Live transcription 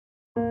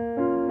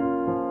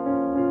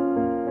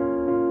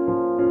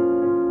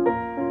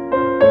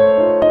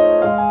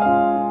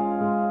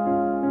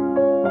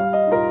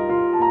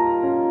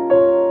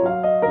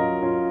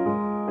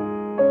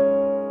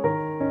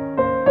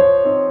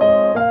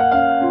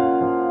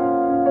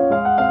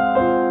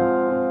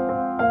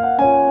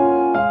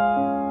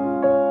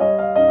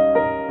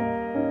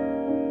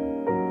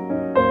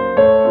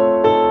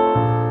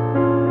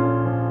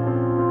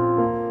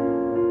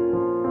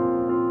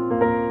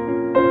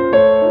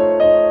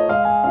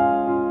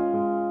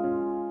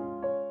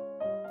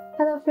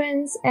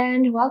friends,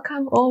 and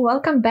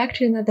welcome back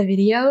to another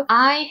video.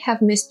 I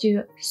have missed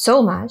you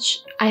so much.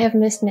 I have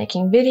missed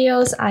making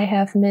videos, I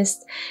have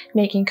missed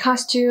making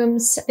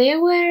costumes.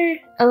 There were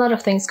a lot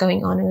of things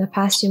going on in the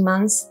past few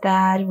months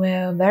that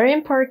were very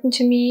important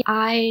to me.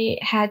 I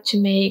had to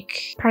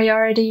make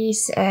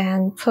priorities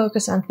and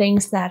focus on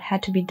things that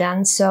had to be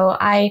done, so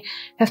I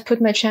have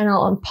put my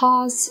channel on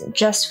pause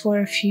just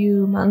for a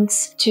few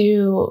months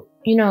to,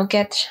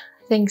 get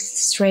things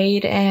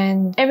straight,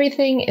 and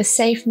everything is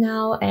safe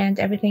now and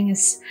everything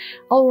is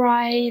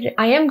alright.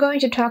 I am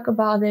going to talk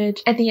about it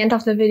at the end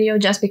of the video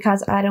just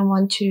because I don't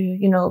want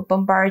to,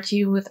 bombard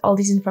you with all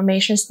these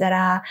informations that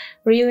are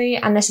really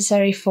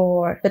unnecessary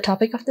for the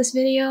topic of this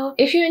video.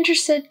 If you're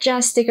interested,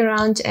 just stick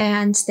around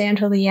and stay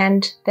until the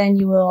end, then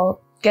you will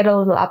get a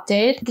little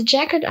update. The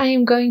jacket I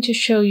am going to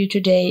show you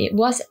today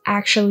was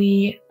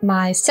actually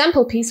my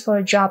sample piece for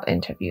a job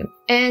interview.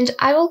 And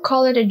I will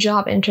call it a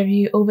job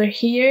interview over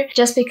here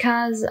just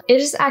because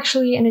it is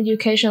actually an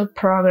educational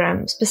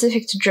program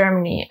specific to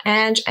Germany.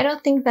 And I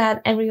don't think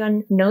that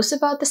everyone knows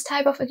about this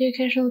type of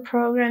educational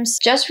programs.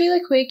 Just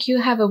really quick, you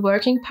have a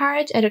working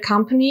part at a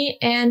company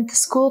and the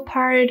school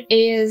part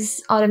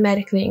is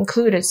automatically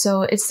included.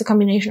 So it's the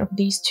combination of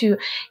these two.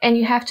 And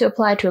you have to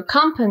apply to a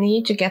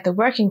company to get the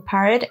working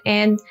part,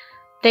 and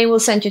they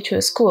will send you to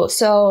a school.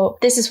 So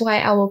this is why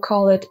I will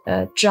call it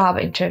a job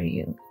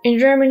interview. In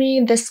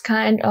Germany, this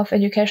kind of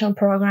educational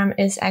program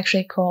is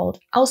actually called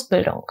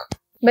Ausbildung.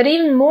 But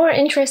even more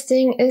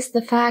interesting is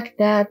the fact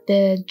that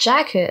the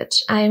jacket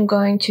I am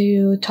going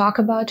to talk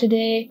about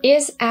today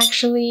is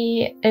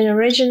actually an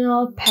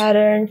original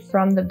pattern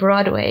from the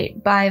Broadway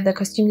by the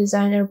costume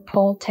designer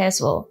Paul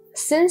Tazewell.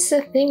 Since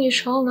The Thing You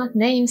Shall Not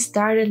Name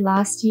started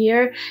last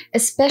year,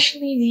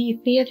 especially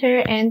the theater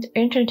and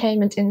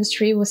entertainment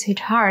industry was hit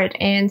hard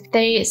and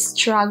they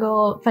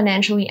struggle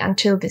financially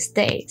until this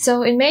day.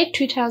 So in May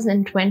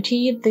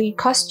 2020, the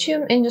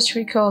Costume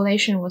Industry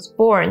Coalition was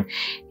born,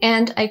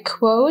 and I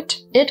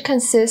quote, "It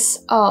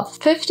consists of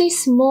 50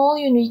 small,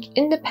 unique,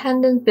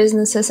 independent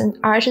businesses and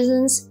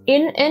artisans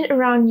in and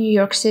around New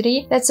York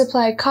City that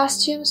supply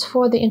costumes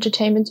for the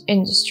entertainment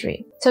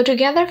industry." So to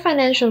gather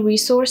financial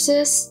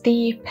resources,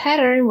 the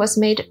pattern was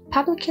made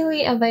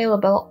publicly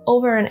available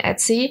over on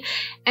Etsy,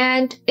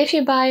 and if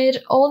you buy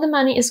it, all the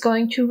money is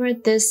going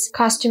toward this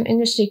costume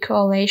industry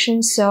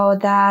coalition so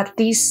that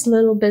these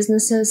little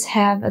businesses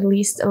have at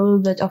least a little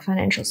bit of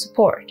financial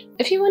support.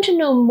 If you want to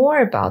know more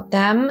about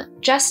them,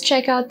 just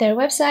check out their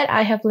website.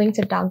 I have linked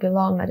it down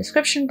below in my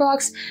description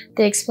box.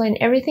 They explain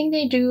everything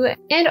they do,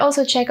 and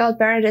also check out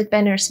Bernadette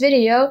Benner's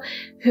video,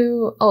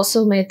 who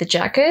also made the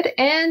jacket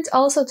and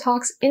also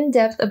talks in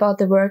depth about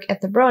the work at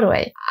the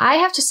Broadway. I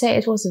have to say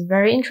it was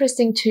very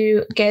interesting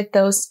to get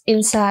those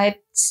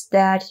insights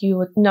that you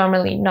would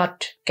normally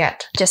not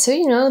get. Just so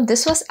you know,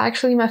 this was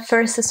actually my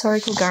first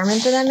historical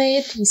garment that I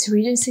made, these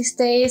Regency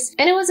stays,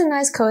 and it was a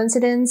nice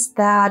coincidence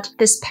that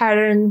this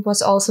pattern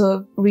was also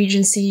a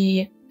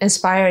Regency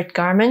inspired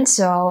garment,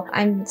 so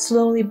I'm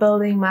slowly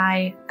building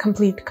my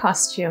complete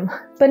costume.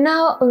 But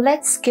now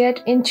let's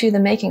get into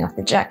the making of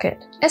the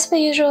jacket. As per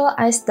usual,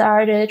 I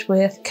started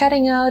with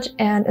cutting out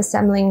and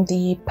assembling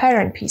the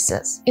pattern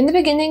pieces. In the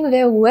beginning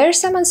there were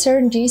some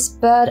uncertainties,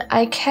 but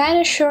I can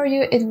assure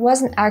you it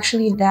wasn't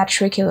actually that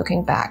tricky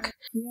looking back.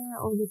 Here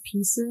are all the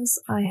pieces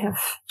I have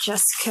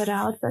just cut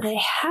out, but I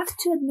have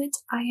to admit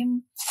I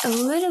am a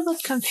little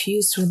bit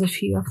confused with a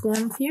few of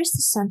them. Here's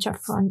the center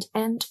front,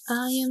 and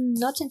I am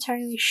not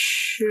entirely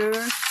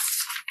sure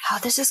how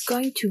this is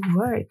going to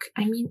work.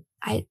 I mean,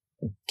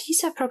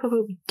 these are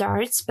probably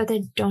darts, but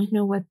I don't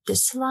know what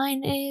this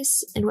line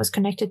is. It was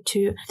connected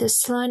to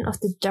this line of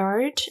the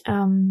dart.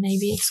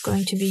 Maybe it's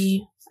going to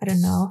be, I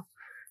don't know.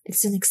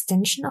 It's an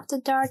extension of the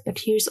dart, but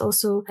here's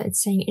also,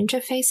 it's saying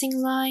interfacing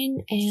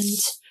line, and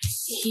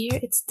here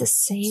it's the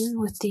same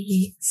with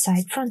the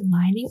side front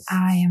lining.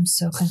 I am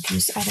so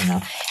confused. I don't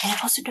know. And I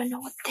also don't know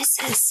what this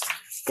is.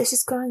 This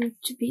is going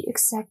to be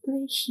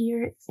exactly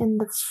here in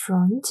the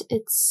front.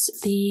 It's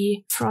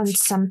the front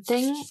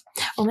something,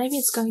 or maybe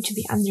it's going to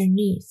be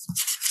underneath.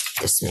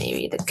 This may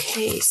be the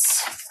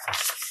case.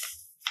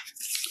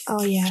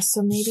 Oh yeah,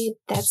 so maybe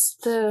that's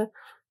the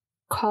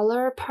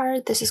collar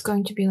part. This is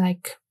going to be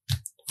like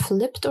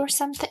flipped or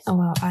something. Oh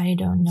well, I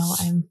don't know.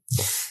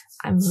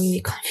 I'm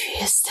really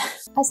confused.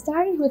 I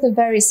started with a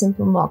very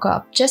simple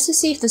mock-up, just to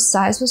see if the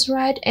size was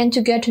right and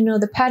to get to know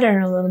the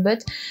pattern a little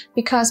bit,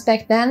 because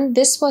back then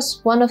this was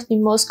one of the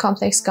most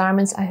complex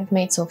garments I have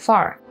made so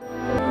far.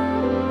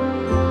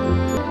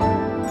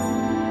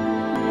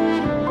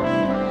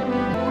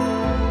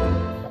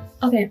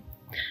 Okay,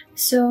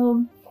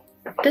 so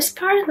this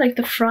part, like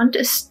the front,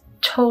 is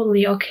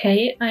totally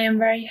okay. I am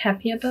very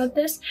happy about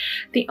this.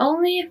 The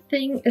only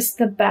thing is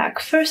the back.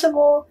 First of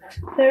all,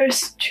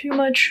 there's too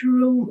much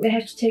room. We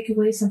have to take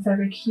away some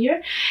fabric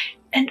here.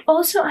 And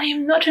also, I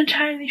am not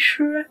entirely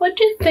sure what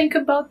to think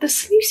about the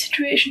sleeve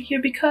situation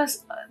here,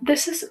 because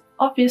this is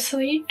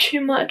obviously too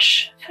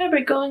much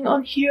fabric going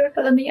on here,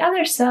 but on the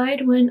other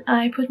side, when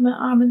I put my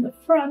arm in the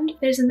front,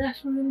 there's enough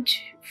room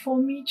for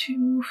me to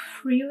move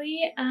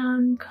freely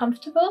and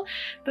comfortable.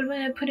 But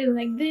when I put it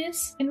like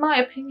this, in my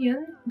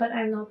opinion, but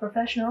I'm not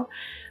professional,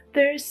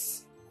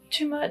 there's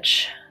too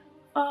much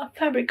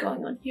fabric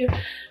going on here.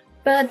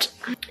 But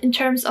in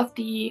terms of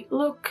the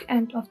look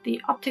and of the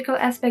optical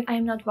aspect,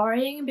 I'm not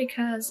worrying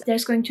because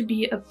there's going to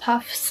be a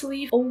puff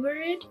sleeve over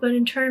it. But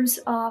in terms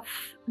of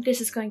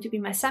this is going to be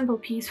my sample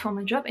piece for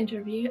my job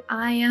interview,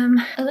 I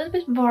am a little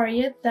bit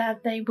worried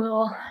that they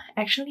will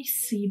actually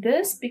see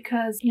this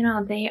because, you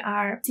know, they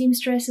are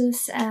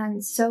seamstresses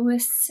and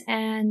sewists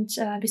and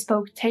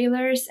bespoke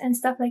tailors and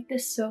stuff like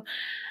this. So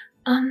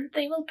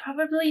they will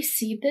probably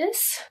see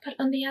this, but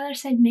on the other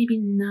side, maybe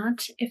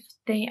not if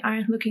they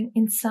aren't looking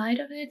inside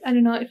of it. I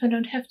don't know if I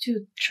don't have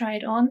to try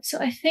it on. So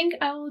I think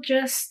I will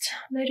just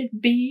let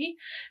it be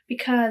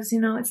because,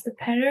 you know, it's the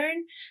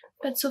pattern.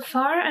 But so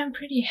far, I'm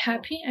pretty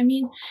happy. I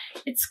mean,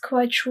 it's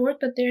quite short,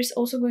 but there's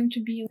also going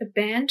to be a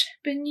band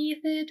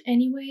beneath it.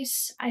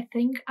 Anyways, I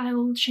think I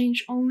will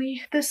change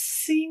only the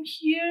seam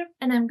here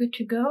and I'm good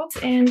to go.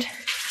 And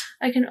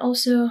I can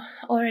also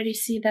already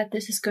see that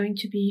this is going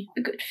to be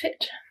a good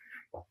fit.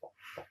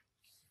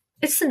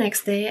 It's the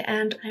next day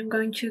and I'm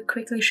going to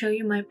quickly show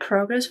you my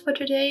progress for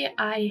today.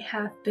 I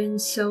have been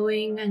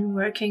sewing and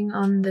working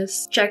on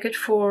this jacket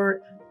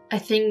for, I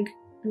think,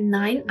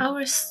 9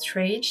 hours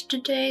straight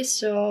today,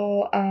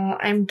 so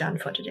I'm done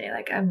for today.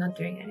 Like, I'm not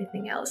doing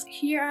anything else.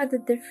 Here are the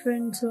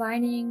different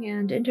lining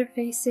and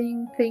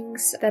interfacing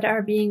things that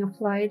are being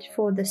applied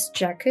for this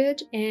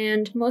jacket,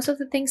 and most of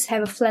the things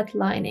have a flat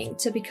lining.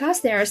 So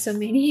because there are so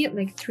many,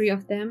 like 3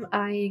 of them,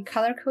 I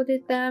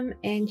color-coded them,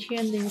 and here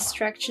in the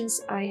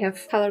instructions I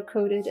have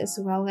color-coded as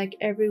well, like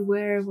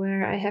everywhere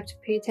where I have to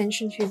pay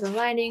attention to the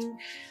lining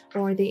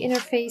or the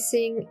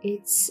interfacing,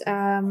 it's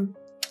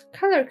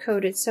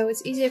color-coded, so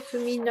it's easier for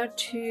me not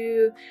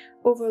to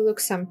overlook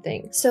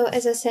something. So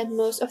as I said,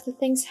 most of the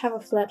things have a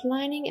flat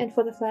lining, and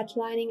for the flat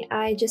lining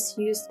I just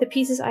used the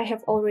pieces I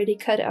have already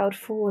cut out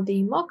for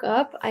the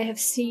mock-up. I have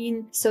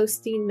seen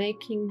Sosteen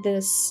making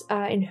this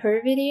in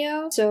her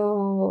video,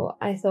 so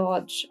I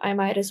thought I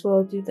might as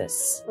well do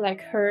this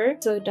like her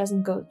so it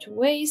doesn't go to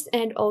waste.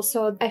 And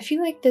also I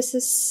feel like this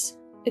is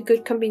a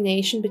good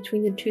combination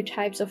between the 2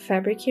 types of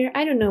fabric here.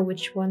 I don't know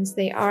which ones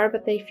they are,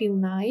 but they feel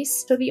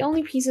nice. So the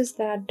only pieces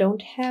that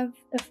don't have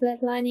the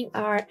flat lining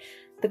are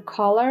the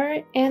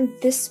collar and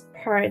this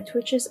part,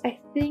 which is, I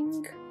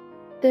think,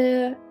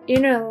 the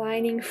inner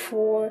lining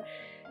for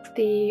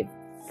the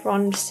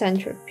front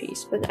center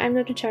piece, but I'm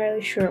not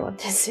entirely sure what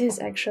this is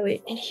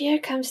actually. And here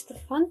comes the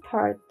fun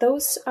part.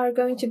 Those are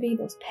going to be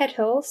those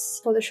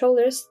petals for the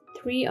shoulders,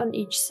 3 on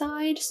each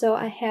side, so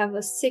I have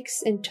a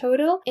 6 in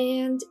total,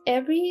 and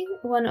every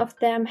one of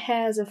them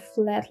has a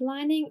flat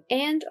lining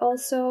and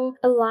also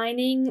a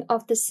lining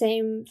of the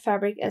same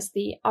fabric as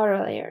the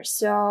outer layer.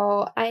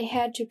 So I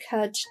had to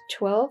cut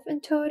 12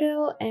 in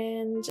total,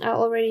 and I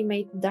already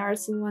made the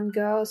darts in one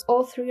go.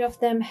 All 3 of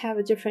them have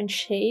a different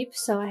shape,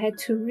 so I had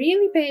to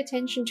really pay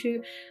attention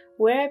to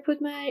where I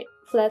put my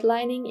flat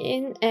lining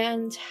in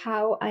and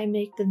how I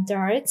make the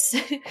darts.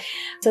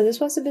 So this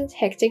was a bit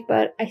hectic,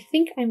 but I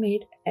think I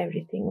made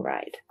everything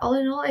right. All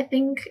in all, I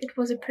think it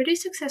was a pretty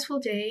successful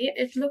day.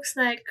 It looks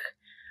like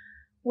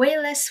way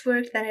less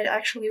work than it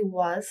actually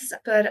was,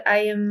 but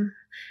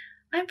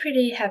I'm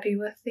pretty happy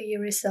with the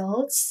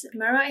results.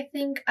 Tomorrow I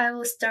think I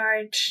will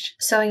start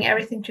sewing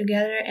everything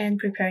together and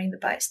preparing the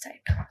bias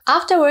tape.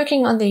 After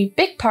working on the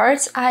big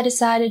parts, I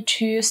decided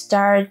to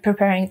start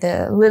preparing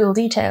the little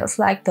details,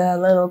 like the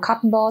little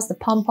cotton balls, the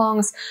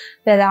pom-poms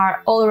that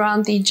are all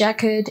around the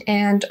jacket,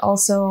 and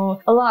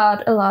also a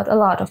lot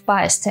of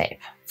bias tape.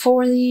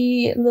 For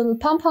the little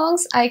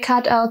pom-poms, I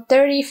cut out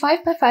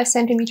 35 by 5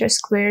 cm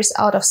squares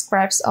out of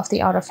scraps of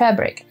the outer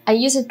fabric. I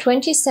use a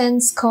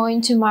 20-cent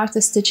coin to mark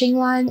the stitching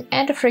line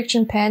and a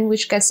friction pen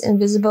which gets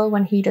invisible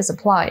when heat is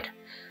applied.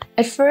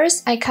 At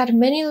first, I cut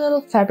many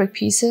little fabric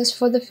pieces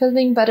for the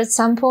filling, but at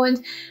some point,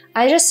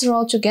 I just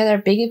rolled together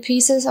bigger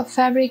pieces of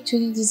fabric to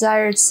the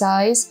desired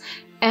size,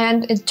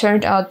 and it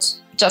turned out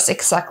just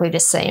exactly the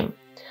same.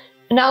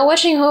 Now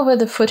watching over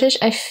the footage,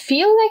 I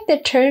feel like they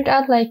turned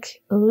out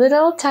like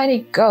little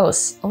tiny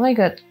ghosts. Oh my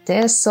god,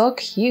 they're so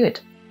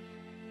cute.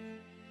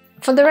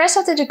 For the rest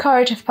of the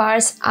decorative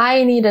parts,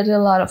 I needed a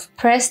lot of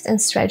pressed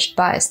and stretched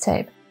bias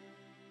tape.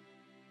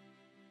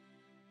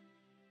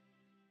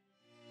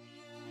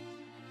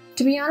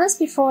 To be honest,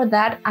 before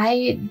that,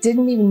 I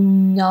didn't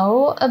even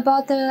know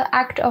about the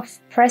act of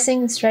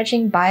pressing and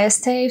stretching bias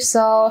tape,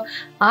 so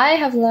I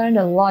have learned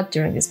a lot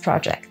during this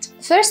project.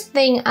 First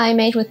thing I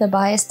made with the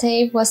bias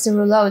tape was the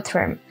rouleau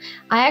trim.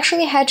 I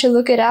actually had to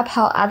look it up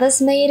how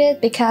others made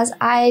it because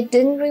I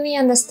didn't really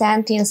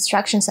understand the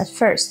instructions at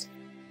first.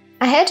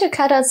 I had to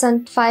cut out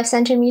some 5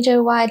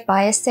 cm wide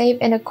bias tape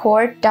in a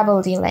cord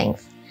double the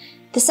length.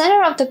 The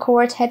center of the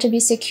cord had to be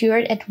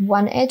secured at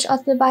one edge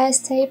of the bias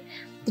tape,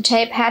 The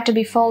tape had to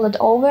be folded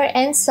over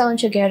and sewn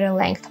together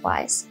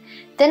lengthwise.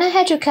 Then I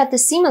had to cut the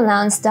seam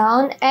allowance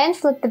down and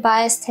flip the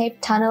bias tape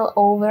tunnel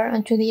over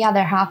onto the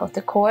other half of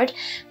the cord,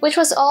 which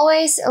was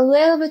always a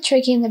little bit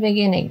tricky in the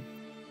beginning.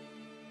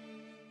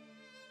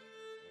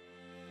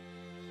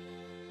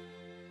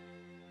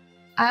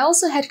 I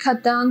also had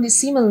cut down the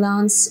seam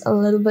allowance a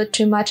little bit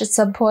too much at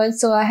some point,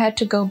 so I had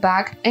to go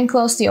back and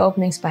close the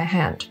openings by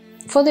hand.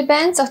 For the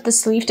bands of the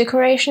sleeve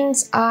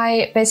decorations,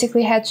 I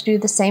basically had to do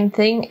the same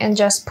thing and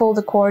just pull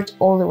the cord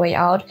all the way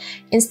out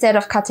instead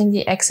of cutting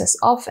the excess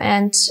off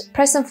and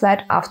press them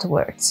flat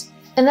afterwards.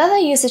 Another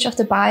usage of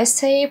the bias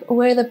tape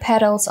were the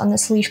petals on the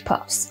sleeve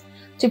puffs.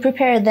 To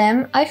prepare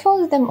them, I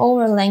folded them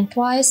over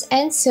lengthwise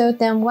and sewed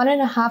them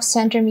 1.5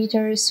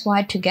 centimeters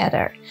wide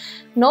together.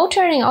 No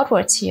turning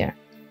outwards here.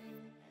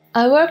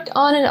 I worked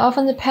on and off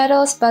on the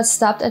petals but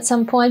stopped at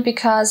some point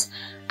because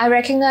I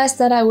recognized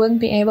that I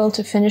wouldn't be able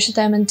to finish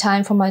them in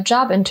time for my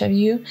job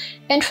interview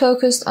and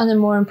focused on the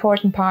more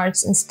important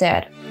parts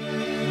instead.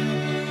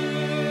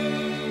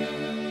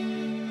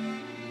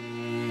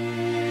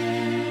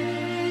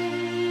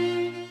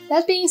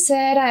 That being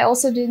said, I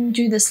also didn't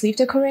do the sleeve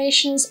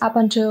decorations up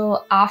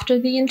until after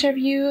the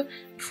interview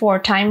for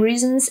time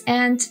reasons,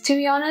 and to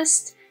be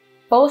honest,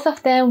 both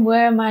of them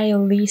were my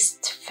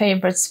least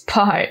favorite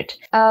part.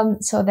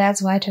 So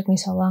that's why it took me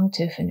so long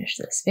to finish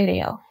this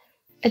video.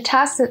 A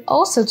task that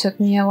also took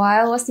me a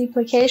while was the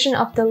application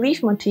of the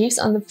leaf motifs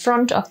on the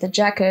front of the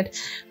jacket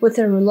with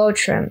a rouleau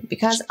trim,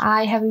 because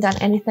I haven't done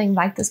anything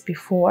like this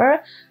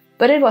before,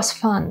 but it was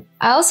fun.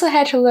 I also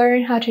had to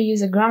learn how to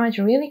use a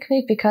grommet really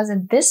quick because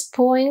at this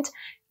point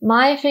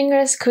my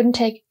fingers couldn't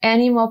take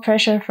any more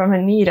pressure from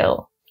a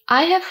needle.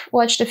 I have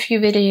watched a few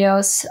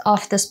videos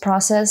of this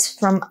process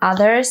from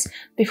others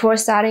before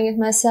starting it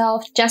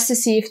myself, just to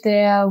see if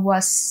there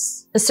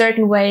was a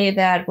certain way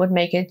that would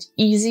make it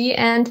easy,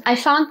 and I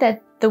found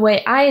that the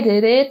way I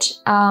did it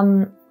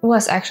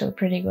was actually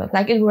pretty good.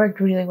 Like, it worked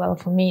really well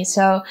for me,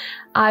 so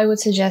I would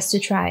suggest to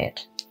try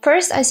it.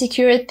 First, I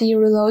secured the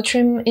rouleau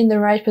trim in the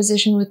right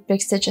position with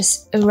big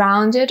stitches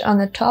around it on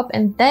the top,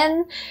 and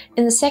then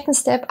in the second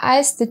step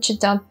I stitched it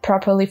down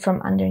properly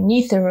from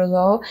underneath the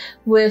rouleau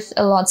with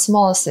a lot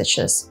smaller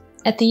stitches.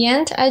 At the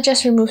end, I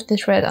just removed the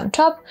thread on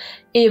top,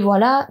 et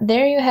voila,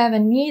 there you have a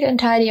neat and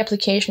tidy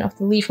application of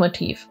the leaf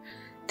motif.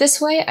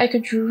 This way I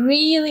could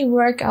really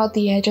work out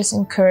the edges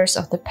and curves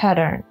of the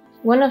pattern.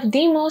 One of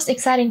the most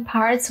exciting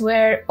parts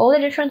were all the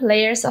different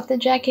layers of the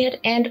jacket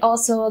and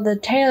also the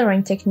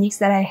tailoring techniques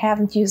that I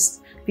haven't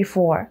used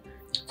before.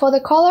 For the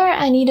collar,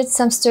 I needed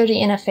some sturdy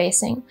inner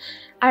facing.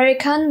 I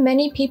reckon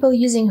many people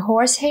using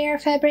horsehair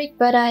fabric,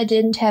 but I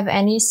didn't have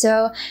any,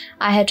 so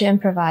I had to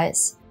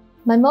improvise.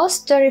 My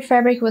most sturdy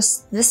fabric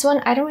was this one.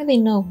 I don't really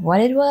know what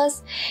it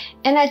was,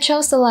 and I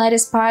chose the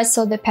lightest part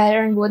so the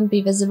pattern wouldn't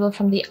be visible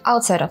from the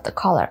outside of the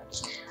collar.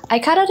 I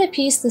cut out a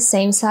piece the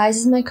same size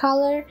as my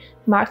collar,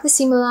 marked the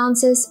seam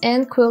allowances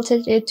and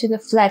quilted it to the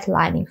flat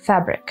lining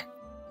fabric.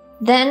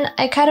 Then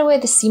I cut away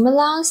the seam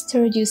allowance to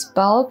reduce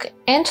bulk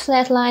and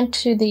flatlined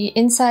to the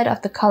inside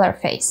of the collar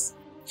face.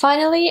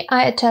 Finally,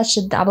 I attached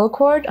a double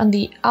cord on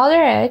the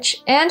outer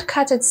edge and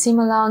cut its seam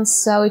allowance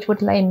so it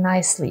would lay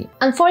nicely.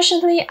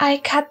 Unfortunately, I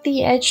cut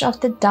the edge of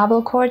the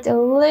double cord a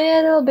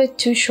little bit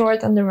too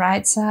short on the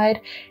right side,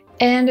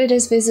 and it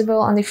is visible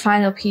on the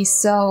final piece,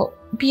 so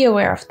be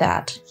aware of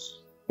that.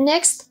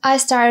 Next, I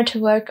started to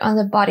work on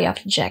the body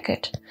of the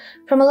jacket.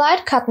 From a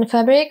light cotton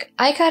fabric,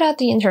 I cut out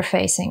the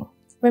interfacing.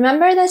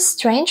 Remember that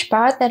strange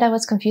part that I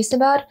was confused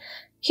about?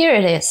 Here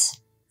it is.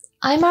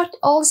 I marked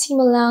all the seam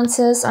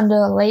allowances on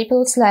the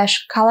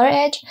label/collar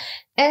edge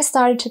and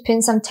started to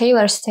pin some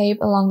tailor's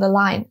tape along the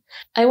line.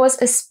 I was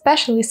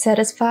especially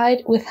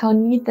satisfied with how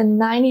neat the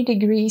 90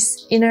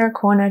 degrees inner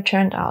corner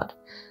turned out.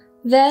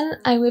 Then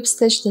I whip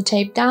stitched the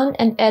tape down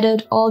and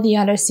added all the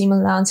other seam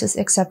allowances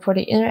except for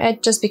the inner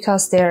edge, just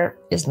because there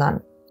is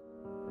none.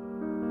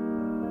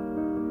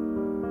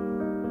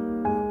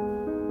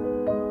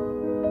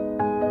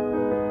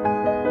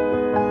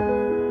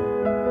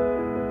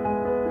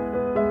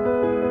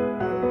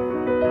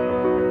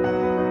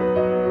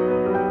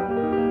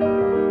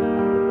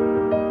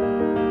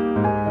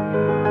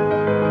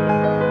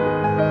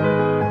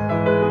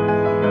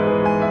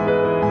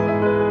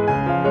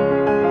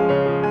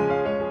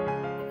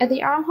 At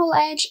the armhole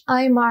edge,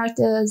 I marked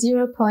a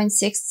 0.6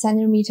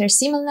 cm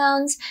seam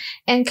allowance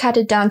and cut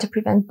it down to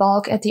prevent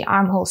bulk at the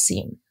armhole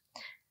seam.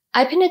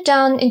 I pinned it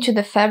down into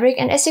the fabric,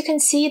 and as you can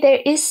see,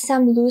 there is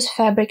some loose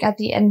fabric at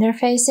the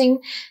interfacing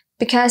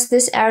because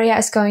this area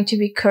is going to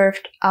be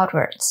curved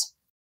outwards.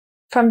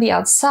 From the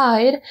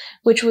outside,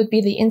 which would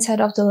be the inside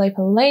of the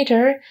lapel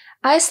later,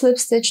 I slip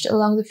stitched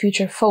along the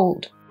future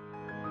fold.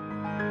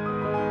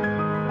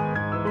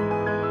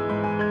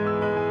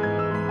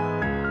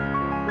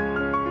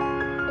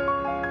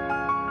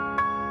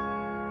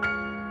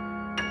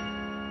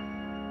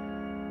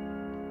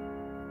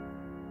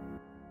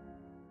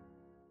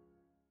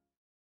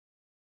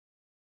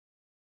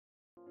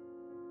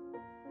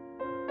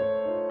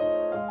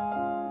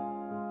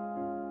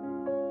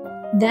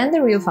 Then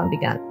the real fun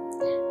began.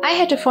 I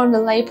had to form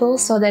the lapel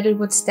so that it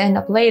would stand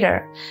up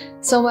later.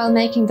 So while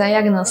making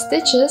diagonal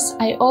stitches,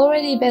 I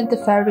already bent the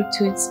fabric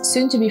to its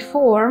soon-to-be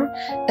form,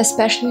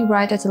 especially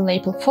right at the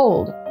lapel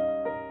fold.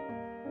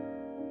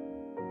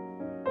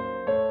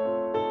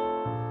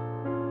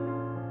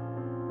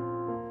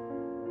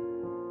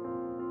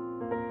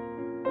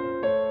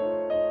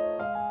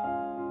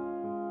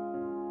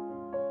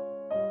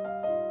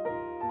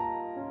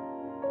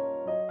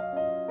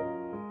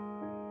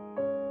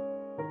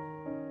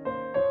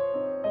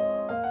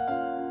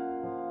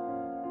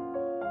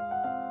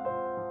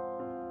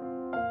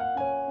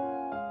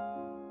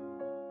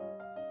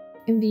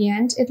 In the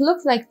end, it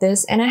looked like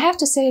this, and I have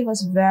to say it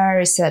was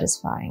very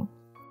satisfying.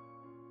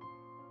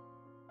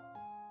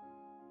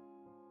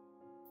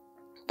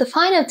 The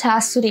final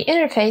task to the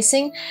inner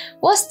facing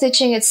was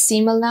stitching its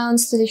seam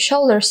allowance to the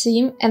shoulder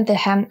seam and the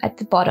hem at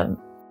the bottom.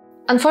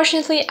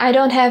 Unfortunately, I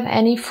don't have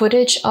any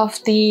footage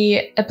of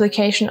the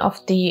application of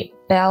the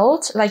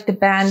belt, like the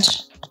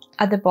band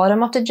at the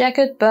bottom of the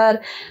jacket,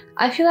 but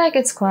I feel like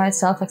it's quite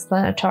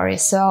self-explanatory,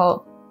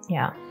 so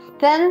yeah.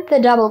 Then the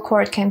double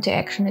cord came to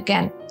action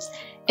again.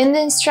 In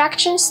the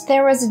instructions,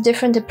 there was a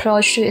different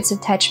approach to its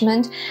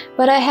attachment,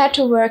 but I had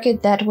to work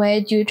it that way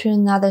due to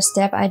another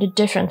step I did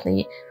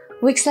differently.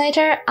 Weeks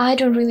later, I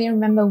don't really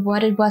remember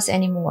what it was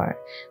anymore.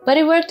 But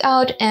it worked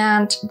out,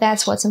 and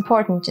that's what's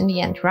important in the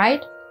end,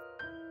 right?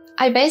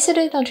 I basted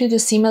it onto the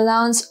seam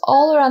allowance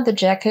all around the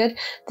jacket,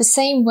 the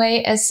same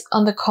way as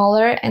on the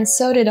collar, and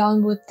sewed it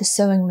on with the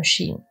sewing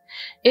machine.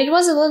 It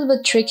was a little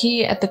bit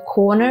tricky at the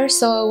corner,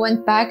 so I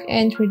went back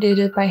and redid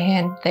it by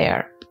hand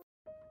there.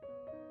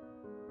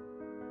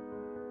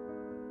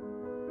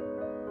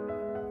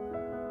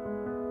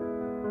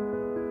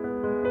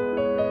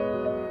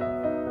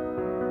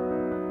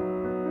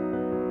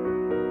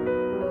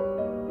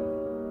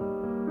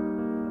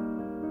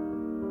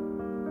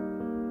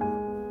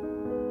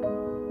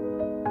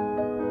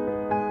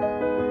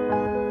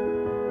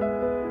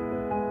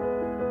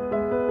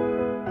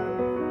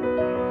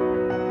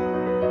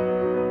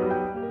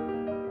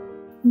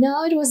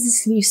 Now it was the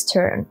sleeves'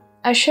 turn.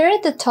 I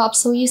shirted the top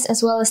sleeves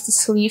as well as the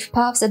sleeve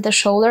puffs at the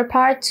shoulder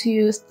part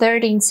to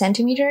 13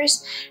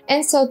 centimeters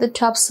and sewed the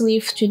top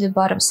sleeve to the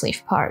bottom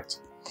sleeve part.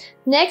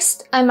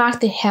 Next, I marked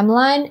the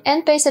hemline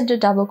and pasted the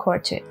double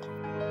cord to it.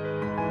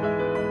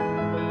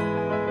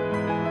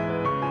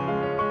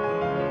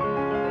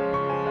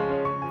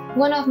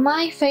 One of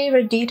my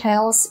favorite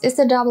details is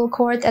the double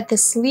cord at the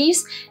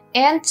sleeves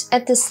and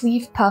at the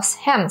sleeve puffs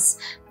hems,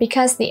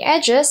 because the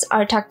edges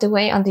are tucked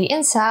away on the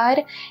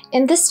inside,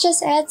 and this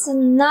just adds a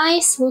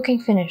nice looking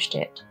finish to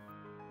it.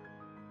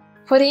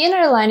 For the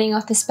inner lining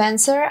of the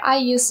spencer, I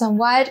used some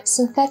white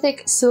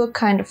synthetic silk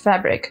kind of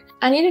fabric.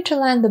 I needed to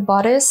line the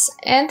bodice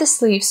and the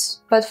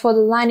sleeves, but for the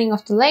lining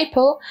of the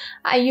lapel,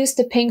 I used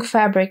the pink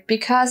fabric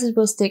because it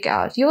will stick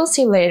out. You will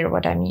see later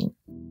what I mean.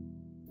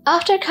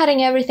 After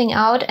cutting everything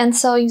out and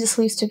sewing the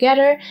sleeves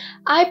together,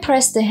 I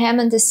pressed the hem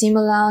and the seam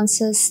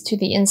allowances to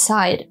the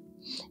inside.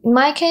 In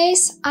my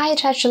case, I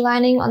attached the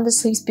lining on the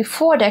sleeves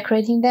before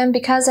decorating them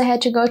because I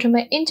had to go to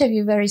my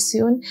interview very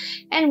soon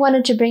and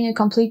wanted to bring a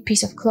complete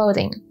piece of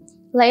clothing.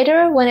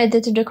 Later, when I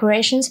did the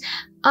decorations,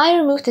 I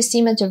removed the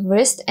seam at the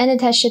wrist and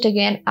attached it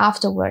again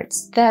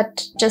afterwards.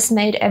 That just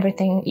made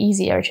everything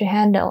easier to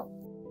handle.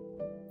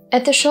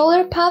 At the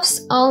shoulder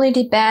puffs, only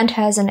the band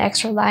has an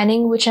extra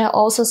lining, which I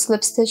also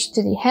slip stitched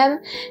to the hem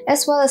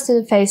as well as to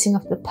the facing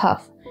of the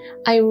puff.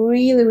 I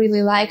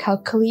really like how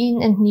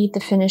clean and neat the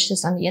finish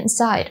is on the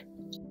inside.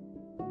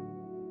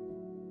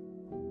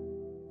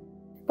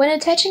 When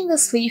attaching the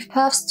sleeve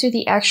puffs to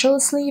the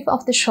actual sleeve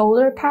of the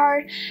shoulder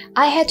part,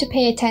 I had to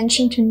pay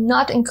attention to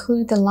not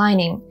include the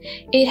lining.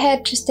 It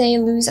had to stay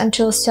loose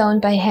until sewn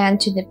by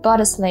hand to the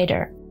bodice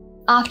later.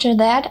 After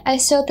that, I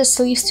sewed the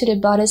sleeves to the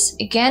bodice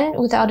again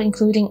without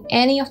including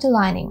any of the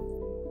lining.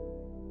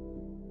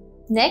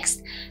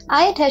 Next,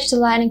 I attached the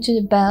lining to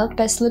the belt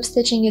by slip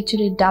stitching it to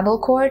the double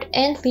cord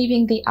and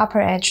leaving the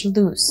upper edge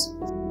loose.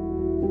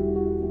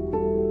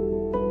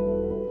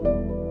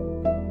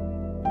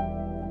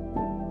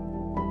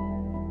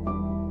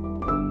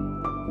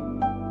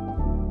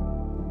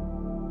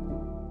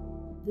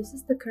 This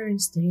is the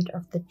current state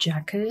of the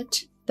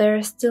jacket.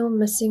 They're still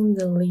missing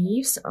the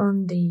leaves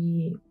on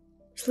the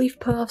sleeve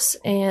puffs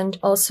and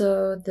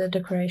also the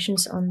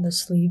decorations on the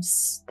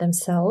sleeves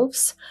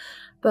themselves.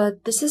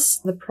 But this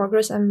is the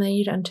progress I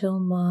made until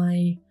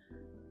my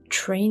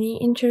trainee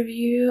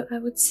interview, I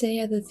would say,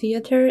 at the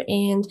theater,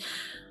 and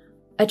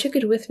I took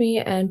it with me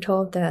and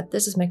told that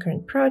this is my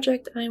current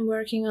project I'm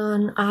working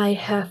on. I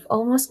have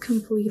almost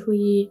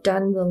completely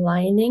done the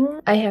lining.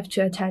 I have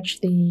to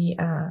attach the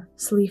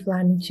sleeve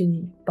lining to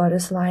the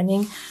bodice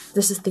lining.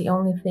 This is the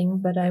only thing,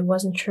 but I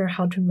wasn't sure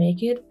how to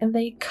make it, and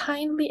they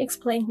kindly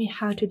explained me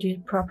how to do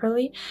it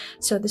properly.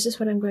 So this is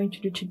what I'm going to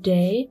do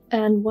today.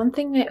 And one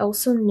thing I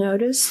also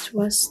noticed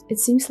was it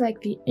seems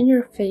like the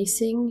inner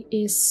facing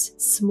is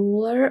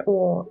smaller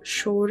or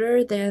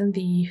shorter than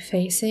the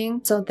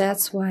facing, so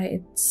that's why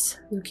it's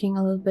looking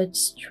a little bit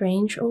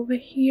strange over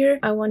here.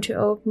 I want to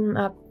open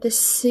up this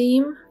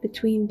seam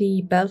between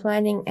the belt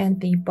lining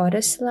and the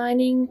bodice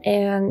lining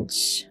and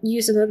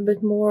use a little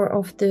bit more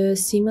of the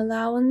seam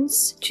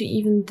allowance to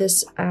even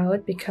this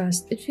out,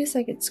 because it feels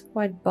like it's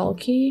quite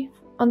bulky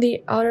on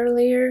the outer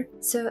layer.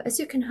 So as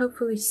you can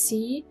hopefully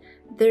see,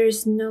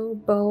 there's no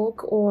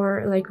bulk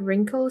or like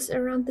wrinkles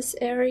around this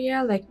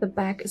area. Like the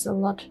back is a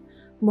lot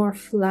more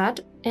flat,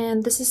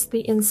 and this is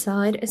the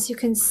inside. As you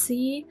can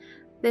see,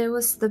 there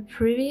was the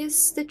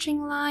previous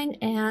stitching line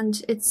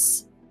and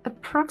it's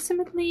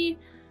approximately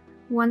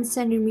 1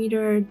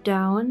 centimeter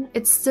down.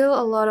 It's still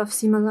a lot of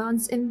seam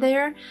allowance in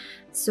there,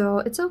 so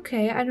it's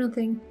okay. I don't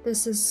think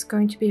this is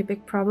going to be a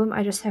big problem.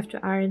 I just have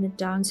to iron it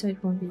down so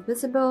it won't be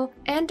visible.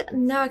 And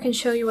now I can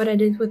show you what I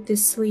did with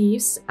these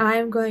sleeves.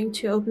 I'm going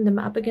to open them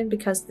up again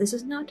because this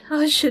is not how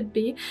it should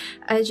be.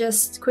 I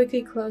just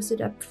quickly closed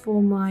it up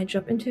for my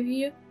job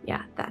interview.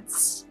 Yeah,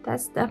 that's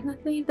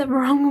definitely the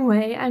wrong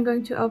way. I'm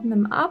going to open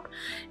them up,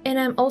 and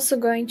I'm also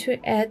going to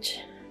add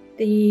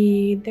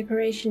the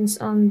decorations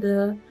on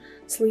the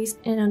sleeves,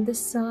 and on this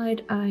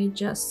side I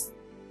just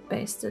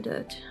pasted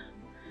it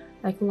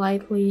like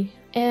lightly.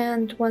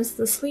 And once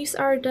the sleeves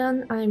are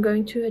done, I'm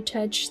going to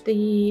attach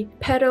the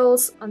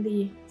petals on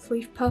the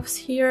sleeve puffs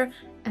here,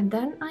 and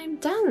then I'm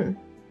done.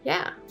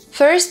 Yeah.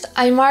 First,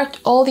 I marked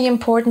all the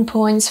important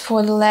points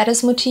for the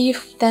lattice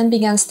motif, then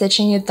began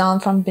stitching it down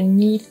from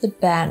beneath the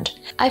band.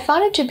 I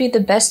found it to be the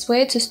best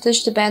way to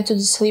stitch the band to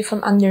the sleeve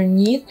from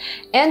underneath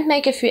and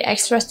make a few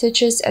extra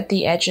stitches at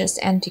the edges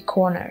and the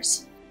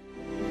corners.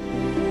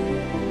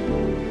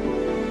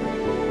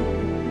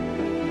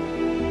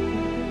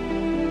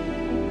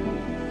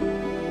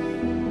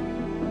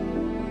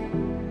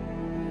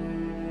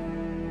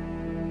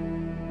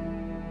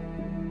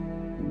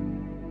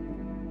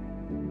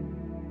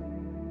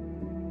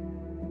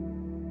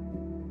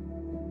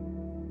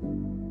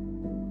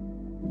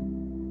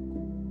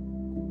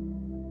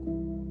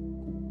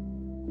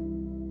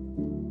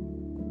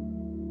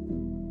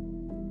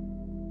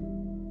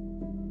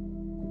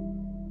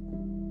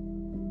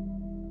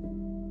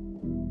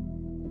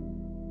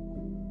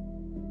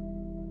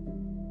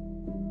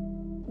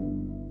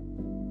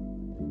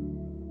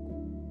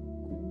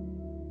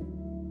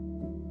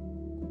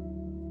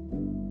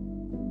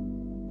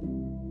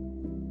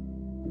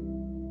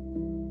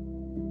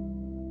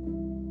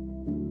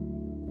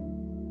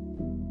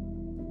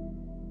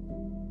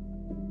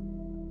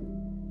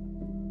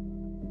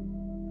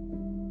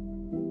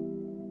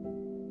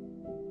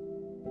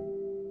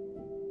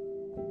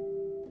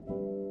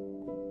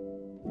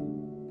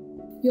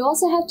 You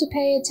also have to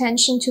pay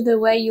attention to the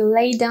way you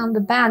lay down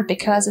the band,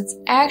 because it's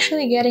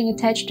actually getting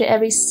attached to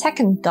every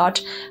second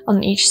dot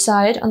on each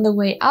side on the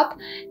way up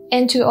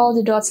and to all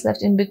the dots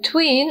left in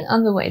between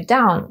on the way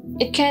down.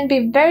 It can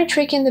be very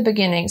tricky in the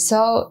beginning,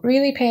 so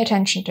really pay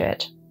attention to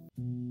it.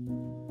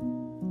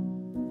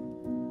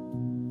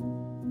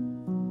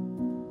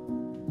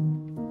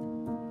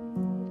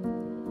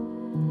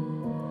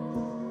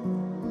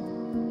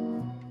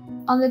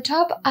 On the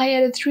top, I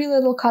added 3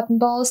 little cotton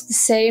balls, the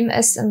same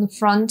as in the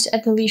front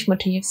at the leaf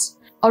motifs.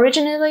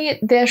 Originally,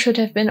 there should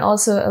have been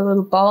also a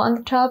little bow on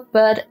the top,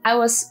 but I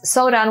was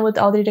so done with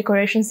all the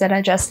decorations that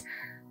I just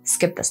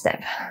skipped the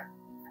step.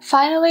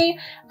 Finally,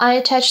 I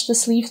attached the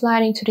sleeve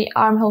lining to the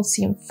armhole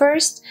seam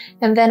first,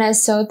 and then I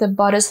sewed the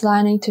bodice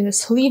lining to the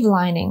sleeve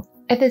lining.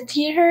 At the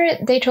theater,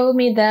 they told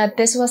me that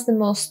this was the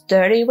most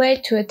sturdy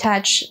way to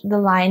attach the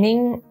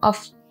lining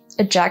of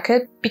a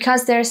jacket,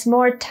 because there's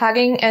more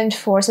tugging and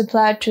force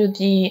applied to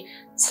the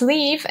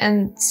sleeve,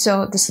 and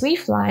so the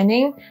sleeve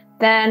lining,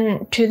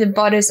 than to the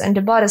bodice and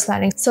the bodice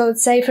lining. So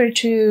it's safer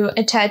to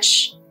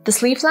attach the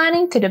sleeve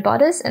lining to the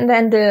bodice and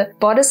then the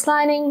bodice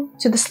lining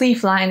to the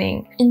sleeve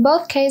lining. In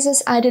both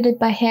cases, I did it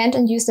by hand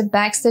and used a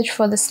back stitch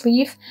for the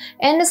sleeve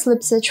and a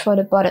slip stitch for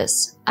the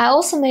bodice. I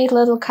also made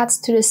little cuts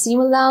to the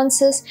seam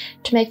allowances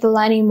to make the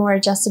lining more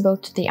adjustable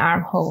to the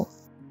armhole.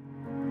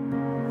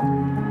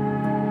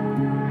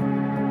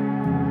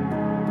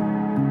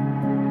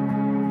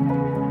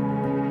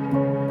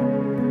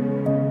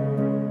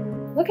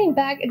 Looking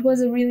back, it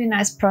was a really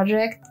nice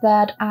project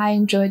that I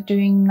enjoyed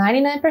doing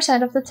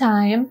 99% of the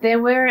time. There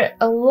were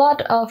a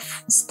lot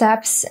of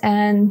steps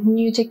and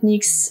new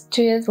techniques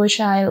to it, which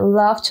I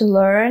love to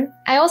learn.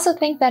 I also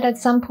think that at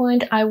some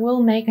point I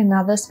will make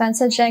another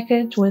Spencer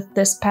jacket with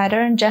this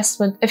pattern, just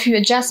with a few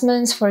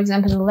adjustments, for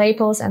example the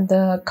labels and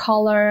the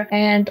color,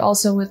 and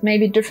also with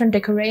maybe different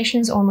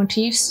decorations or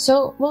motifs.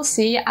 So we'll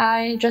see.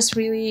 I just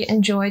really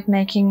enjoyed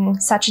making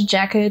such a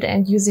jacket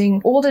and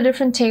using all the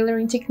different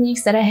tailoring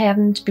techniques that I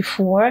haven't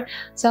before.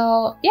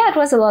 So yeah, it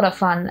was a lot of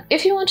fun.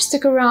 If you want to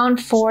stick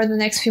around for the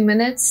next few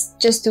minutes,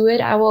 just do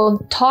it. I will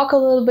talk a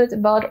little bit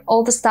about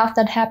all the stuff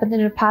that happened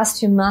in the past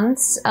few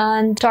months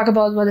and talk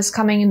about what is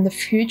coming in the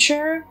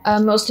future,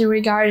 mostly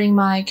regarding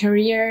my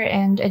career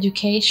and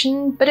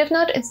education. But if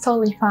not, it's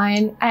totally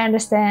fine. I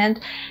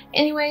understand.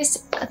 Anyways,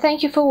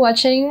 thank you for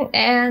watching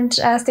and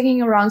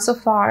sticking around so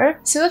far.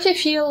 So if you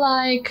feel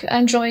like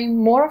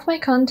enjoying more of my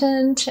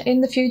content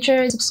in the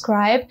future,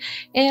 subscribe.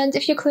 And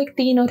if you click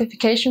the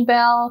notification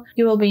bell,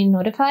 you will be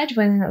notified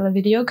when a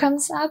video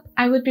comes up.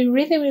 I would be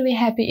really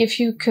happy if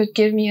you could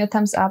give me a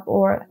thumbs up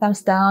or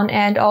thumbs down,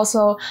 and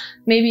also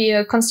maybe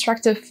a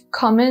constructive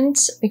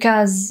comment,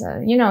 because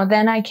you know,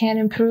 then I can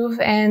improve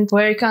and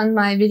work on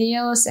my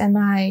videos and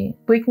my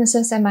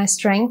weaknesses and my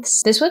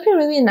strengths. This would be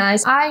really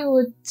nice. I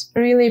would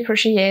really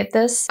appreciate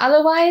this.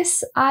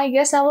 Otherwise, I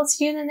guess I will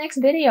see you in the next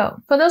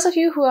video. For those of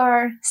you who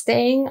are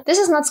staying, this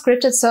is not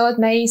scripted, so it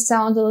may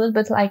sound a little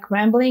bit like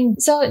rambling.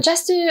 So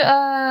just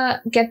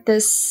to get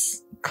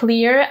this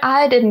clear,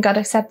 I didn't get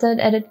accepted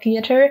at a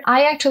theater.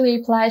 I actually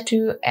applied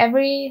to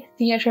every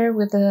theater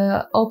with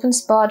an open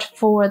spot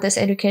for this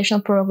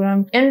educational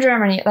program in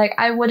Germany. Like,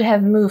 I would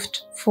have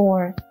moved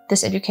for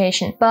this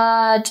education,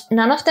 but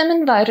none of them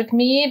invited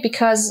me,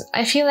 because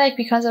I feel like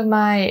because of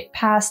my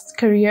past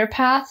career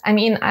path, I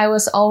mean, I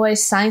was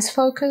always science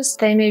focused.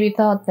 They maybe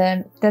thought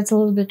that that's a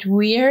little bit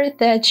weird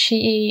that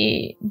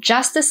she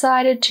just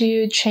decided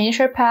to change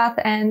her path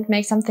and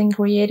make something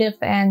creative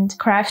and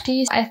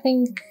crafty. I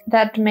think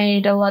that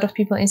made a lot of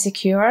people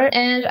insecure,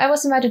 and I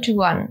was invited to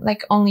one,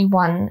 like only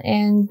one,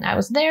 and I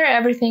was there.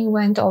 Everything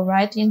went all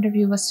right. The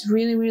interview was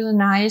really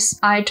nice.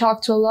 I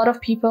talked to a lot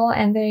of people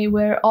and they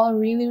were all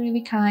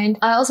really kind.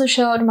 I also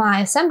showed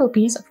my sample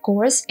piece, of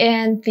course,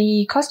 and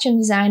the costume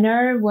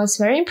designer was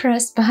very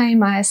impressed by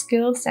my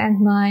skills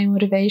and my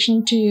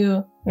motivation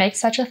to make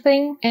such a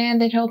thing.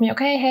 And they told me,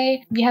 okay,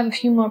 hey, we have a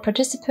few more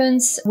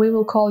participants. We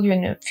will call you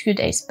in a few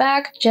days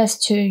back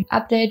just to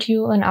update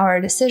you on our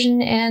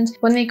decision. And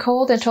when they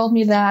called, they told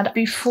me that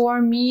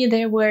before me,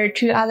 there were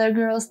 2 other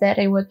girls that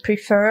they would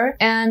prefer.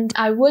 And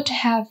I would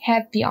have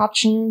had the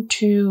option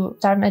to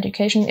start my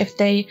education if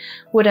they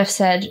would have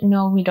said,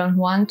 no, we don't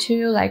want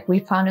to, like we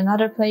found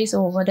another place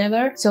or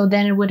whatever. So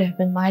then it would have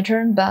been my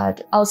turn,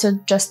 but also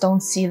just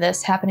don't see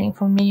this happening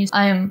for me.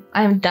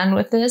 I'm done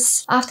with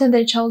this. After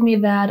they told me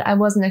that I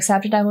wasn't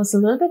accepted, I was a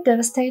little bit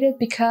devastated,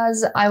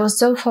 because I was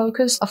so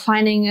focused on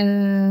finding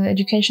an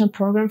educational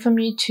program for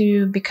me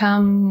to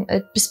become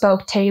a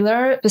bespoke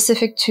tailor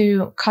specific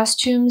to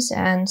costumes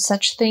and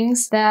such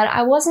things, that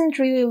I wasn't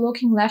really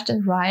looking left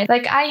and right.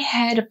 Like, I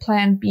had a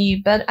plan B,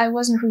 but I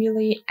wasn't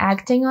really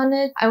acting on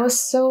it. I was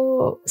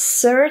so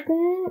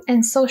certain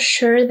and so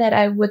sure that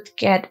I would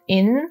get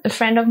in. A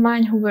friend of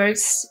mine who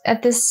works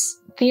at this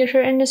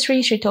theater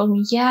industry, she told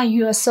me, yeah,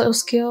 you are so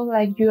skilled,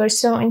 like you are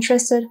so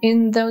interested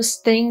in those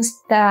things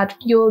that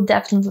you'll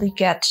definitely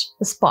get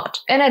the spot.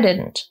 And I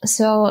didn't.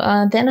 So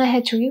then I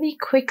had to really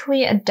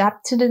quickly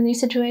adapt to the new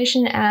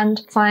situation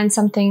and find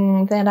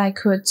something that I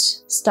could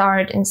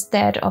start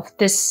instead of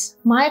this.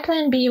 My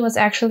plan B was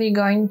actually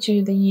going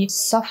to the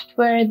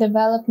software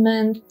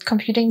development,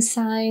 computing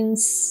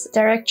science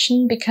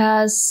direction,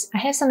 because I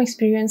have some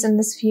experience in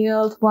this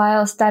field.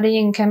 While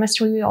studying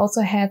chemistry, we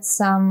also had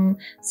some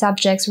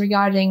subjects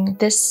regarding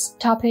this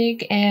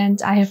topic,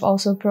 and I have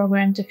also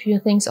programmed a few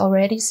things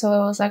already. So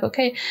I was like,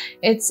 okay,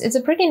 it's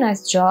a pretty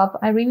nice job.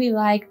 I really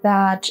like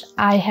that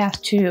I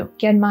have to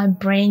get my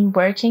brain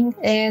working,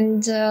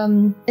 and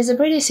it's a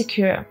pretty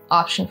secure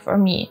option for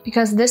me,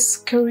 because this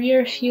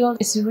career field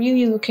is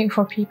really looking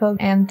for people,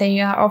 and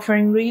they are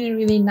offering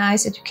really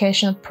nice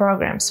educational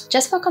programs.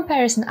 Just for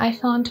comparison, I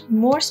found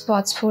more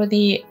spots for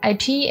the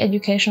IT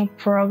educational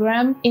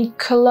program in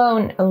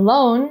Cologne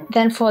alone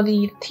than for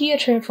the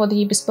theater, for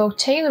the bespoke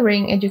tailoring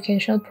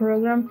educational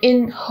program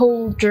in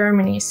whole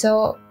Germany.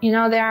 So, you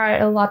know, there are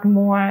a lot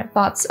more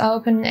spots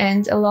open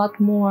and a lot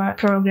more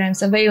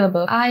programs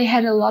available. I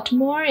had a lot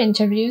more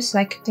interviews,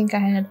 like I think I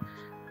had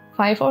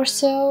 5 or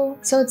so.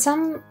 So at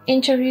some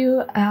interview,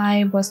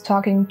 I was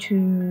talking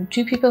to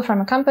 2 people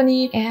from a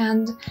company,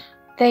 and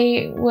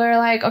they were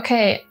like,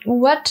 okay,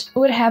 what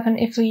would happen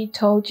if we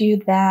told you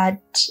that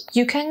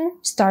you can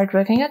start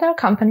working at our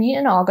company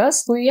in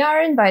August? We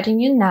are inviting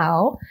you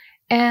now.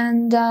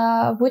 And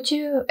would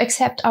you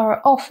accept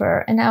our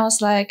offer? And I was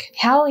like,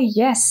 hell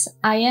yes,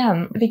 I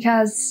am.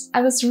 Because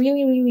I was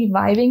really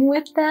vibing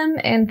with them,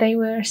 and they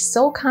were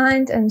so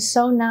kind and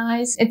so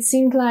nice. It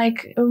seemed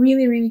like a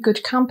really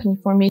good company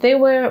for me. They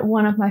were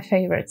one of my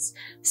favorites.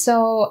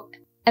 So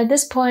at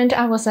this point,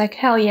 I was like,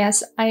 hell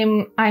yes,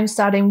 I'm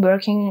starting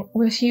working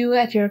with you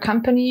at your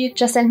company.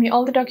 Just send me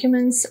all the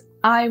documents.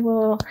 I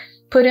will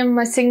put in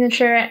my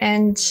signature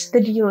and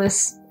the deal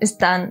is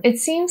done. It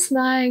seems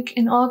like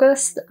in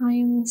August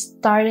I'm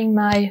starting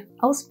my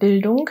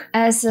Ausbildung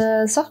as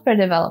a software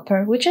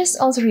developer, which is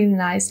also really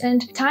nice.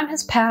 And time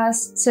has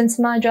passed since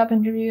my job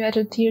interview at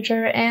a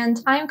theater,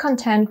 and I'm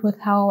content with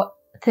how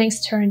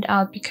things turned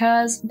out,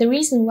 because the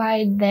reason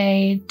why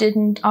they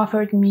didn't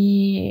offer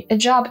me a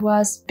job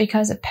was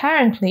because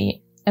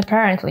apparently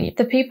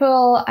the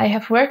people I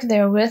have worked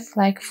there with,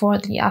 like for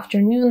the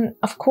afternoon,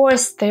 of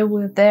course they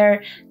were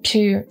there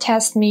to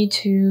test me,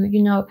 to,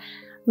 you know,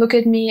 look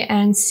at me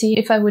and see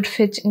if I would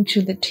fit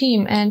into the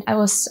team. And I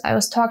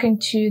was talking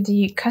to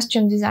the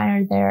costume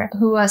designer there,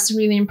 who was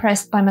really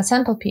impressed by my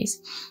sample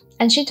piece.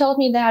 And she told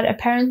me that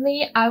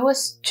apparently I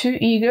was too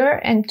eager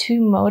and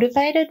too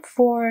motivated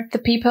for the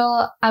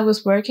people I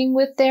was working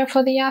with there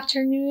for the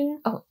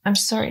afternoon. Oh, I'm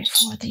sorry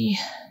for the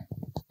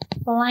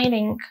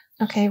lighting.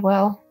 Okay,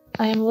 well,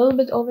 I am a little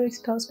bit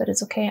overexposed, but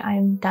it's okay, I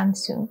am done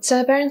soon.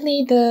 So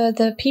apparently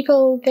the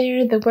people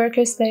there, the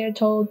workers there,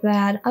 told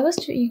that I was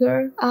too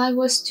eager, I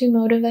was too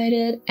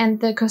motivated, and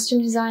the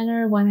costume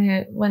designer,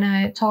 when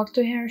I talked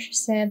to her, she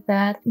said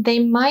that they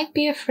might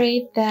be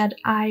afraid that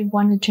I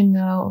wanted to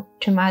know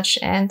too much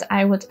and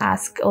I would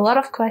ask a lot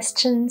of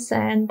questions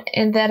and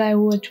that I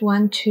would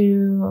want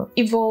to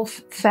evolve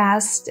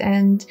fast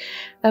and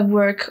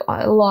work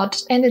a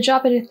lot. And the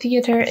job at a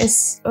theater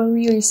is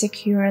really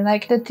secure.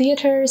 Like, the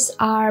theaters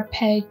are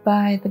paid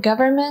by the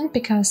government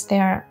because they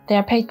are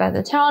paid by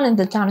the town and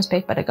the town is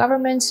paid by the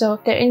government, so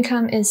their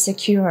income is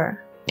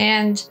secure.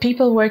 And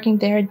people working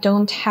there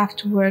don't have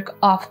to work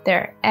off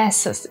their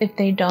asses if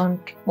they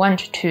don't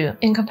want to.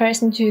 In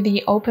comparison to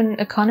the open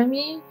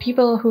economy,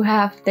 people who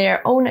have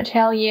their own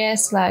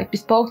ateliers, like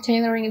bespoke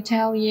tailoring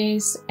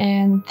ateliers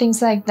and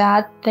things like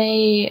that,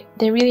 they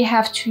really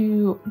have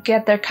to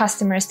get their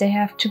customers, they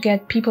have to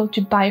get people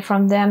to buy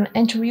from them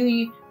and to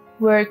really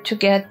work to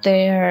get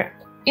their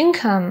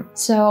income.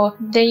 So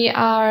they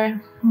are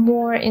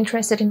more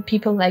interested in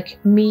people like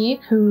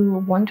me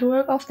who want to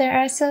work off their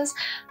asses,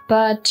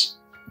 but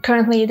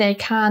currently they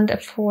can't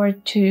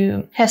afford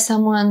to have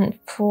someone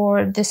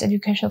for this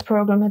educational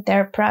program at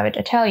their private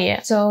atelier.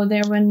 So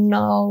there were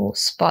no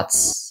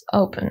spots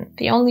open.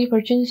 The only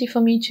opportunity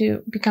for me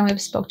to become a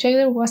bespoke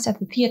tailor was at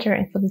the theater,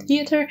 and for the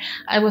theater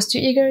I was too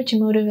eager, too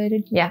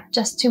motivated, yeah,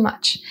 just too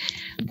much.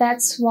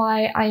 That's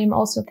why I am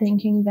also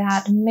thinking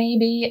that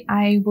maybe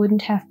I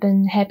wouldn't have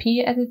been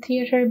happy at the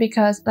theater,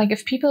 because like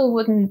if people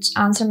wouldn't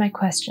answer my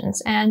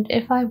questions and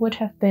if I would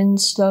have been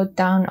slowed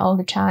down all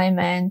the time,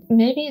 and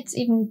maybe it's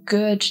even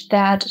good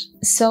that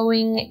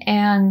sewing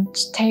and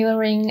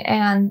tailoring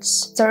and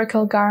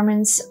historical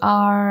garments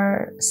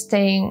are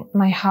staying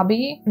my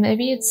hobby.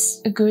 Maybe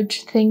it's a good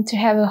thing to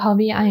have a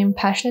hobby I am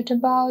passionate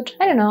about.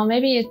 I don't know,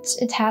 maybe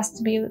it has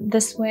to be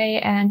this way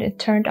and it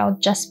turned out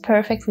just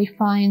perfectly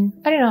fine.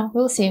 I don't know,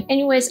 we'll see.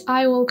 Anyways,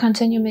 I will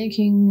continue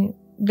making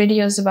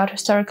videos about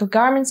historical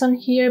garments on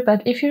here,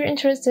 but if you're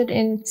interested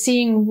in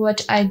seeing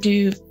what I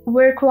do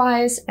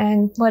work-wise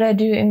and what I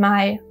do in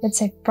my, let's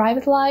say,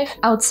 private life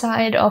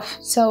outside of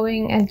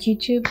sewing and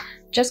YouTube,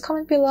 just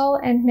comment below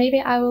and maybe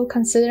I will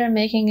consider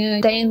making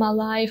a day in my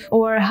life,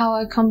 or how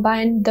I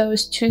combine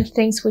those two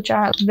things which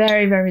are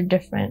very, very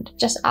different.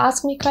 Just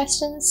ask me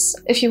questions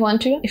if you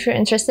want to, if you're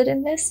interested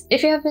in this.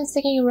 If you have been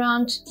sticking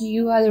around,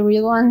 you are the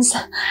real ones.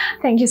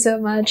 Thank you so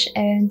much,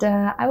 and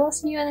I will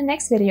see you in the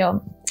next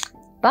video.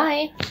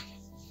 Bye!